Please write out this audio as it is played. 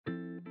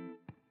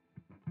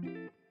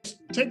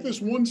take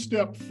this one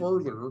step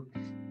further.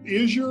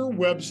 Is your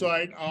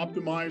website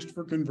optimized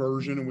for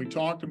conversion? And we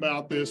talked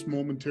about this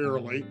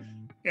momentarily.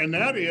 And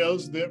that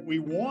is that we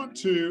want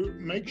to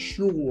make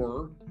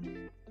sure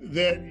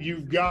that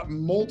you've got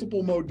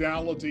multiple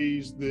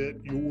modalities that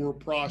your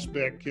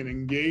prospect can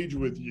engage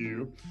with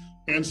you.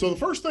 And so the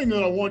first thing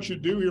that I want you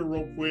to do here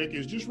real quick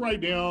is just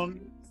write down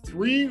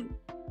 3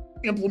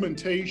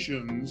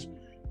 implementations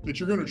that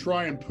you're going to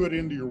try and put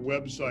into your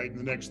website in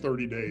the next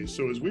 30 days.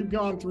 So as we've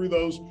gone through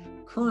those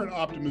current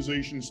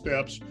optimization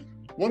steps,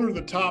 what are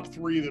the top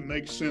 3 that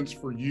make sense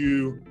for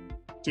you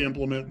to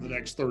implement in the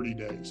next 30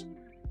 days?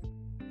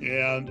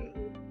 And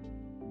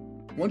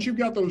once you've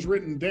got those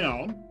written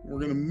down, we're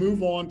going to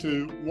move on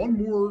to one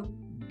more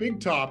big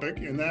topic,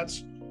 and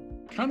that's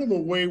kind of the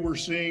way we're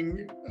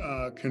seeing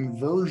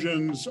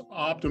conversions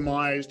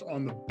optimized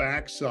on the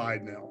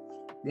backside now.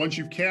 Once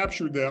you've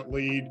captured that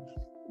lead,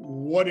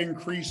 what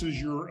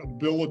increases your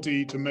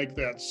ability to make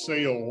that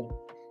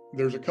sale?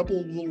 There's a couple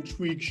of little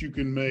tweaks you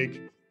can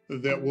make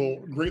that will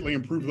greatly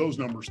improve those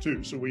numbers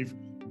too. So we've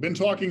been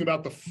talking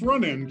about the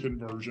front end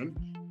conversion.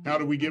 How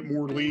do we get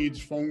more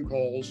leads, phone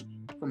calls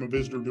from a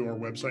visitor to our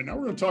website? Now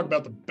we're going to talk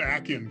about the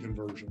back end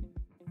conversion.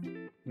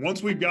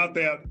 Once we've got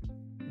that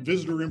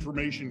visitor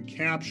information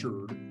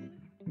captured,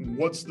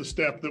 what's the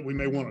step that we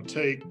may want to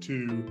take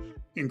to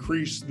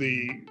increase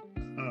the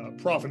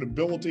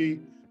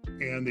profitability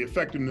and the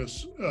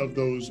effectiveness of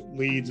those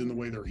leads in the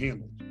way they're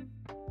handled?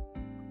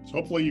 So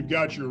hopefully you've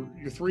got your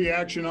 3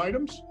 action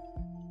items.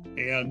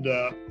 And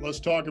let's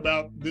talk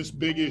about this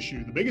big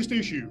issue. The biggest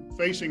issue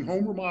facing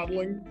home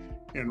remodeling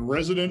and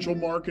residential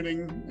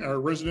marketing,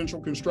 or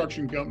residential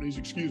construction companies,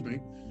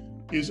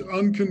 is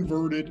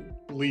unconverted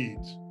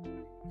leads.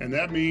 And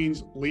that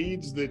means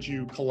leads that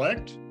you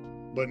collect,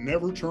 but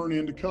never turn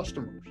into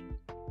customers.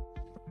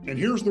 And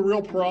here's the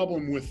real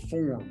problem with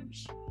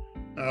forms.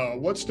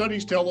 What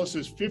studies tell us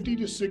is 50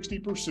 to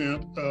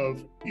 60%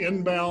 of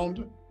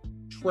inbound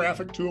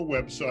traffic to a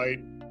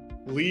website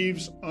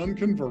leaves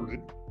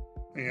unconverted.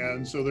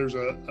 And so there's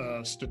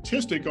a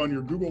statistic on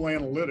your Google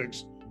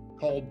Analytics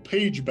called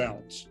page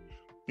bounce.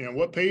 And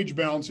what page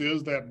bounce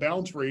is, that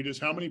bounce rate is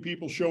how many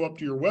people show up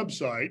to your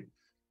website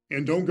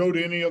and don't go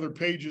to any other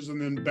pages and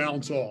then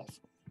bounce off.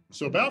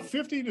 So about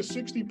 50 to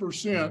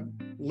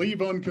 60%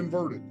 leave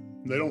unconverted.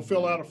 They don't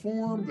fill out a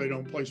form, they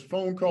don't place a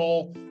phone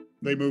call,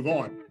 they move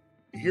on.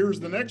 Here's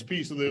the next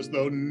piece of this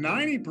though,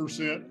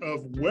 90%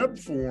 of web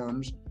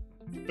forms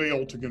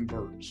fail to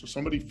convert. So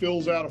somebody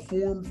fills out a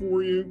form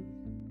for you,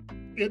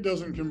 it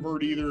doesn't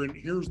convert either, and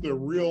here's the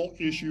real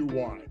issue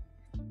why.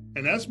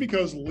 And that's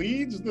because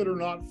leads that are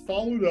not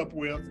followed up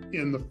with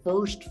in the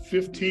first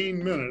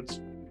 15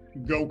 minutes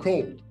go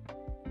cold.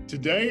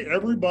 Today,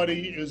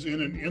 everybody is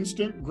in an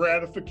instant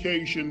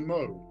gratification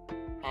mode.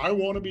 I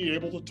want to be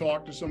able to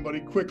talk to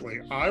somebody quickly.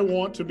 I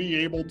want to be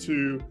able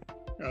to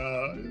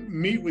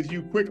meet with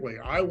you quickly.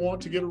 I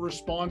want to get a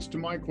response to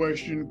my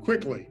question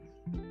quickly.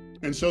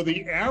 And so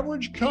the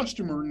average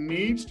customer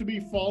needs to be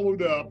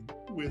followed up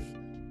with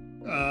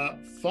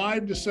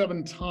 5 to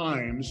 7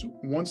 times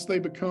once they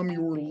become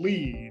your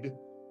lead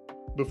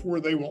before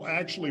they will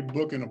actually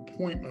book an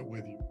appointment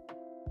with you.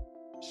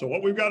 So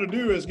what we've got to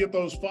do is get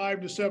those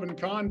 5 to 7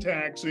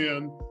 contacts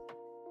in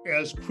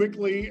as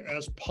quickly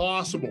as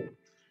possible.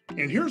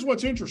 And here's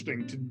what's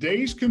interesting.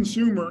 Today's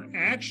consumer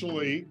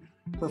actually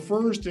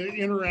prefers to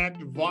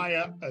interact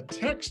via a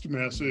text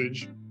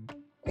message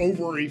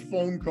over a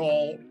phone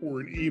call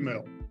or an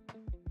email.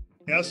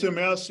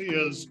 SMS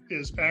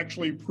is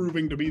actually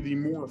proving to be the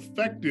more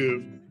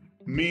effective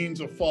means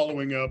of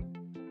following up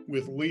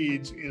with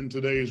leads in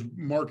today's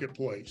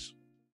marketplace.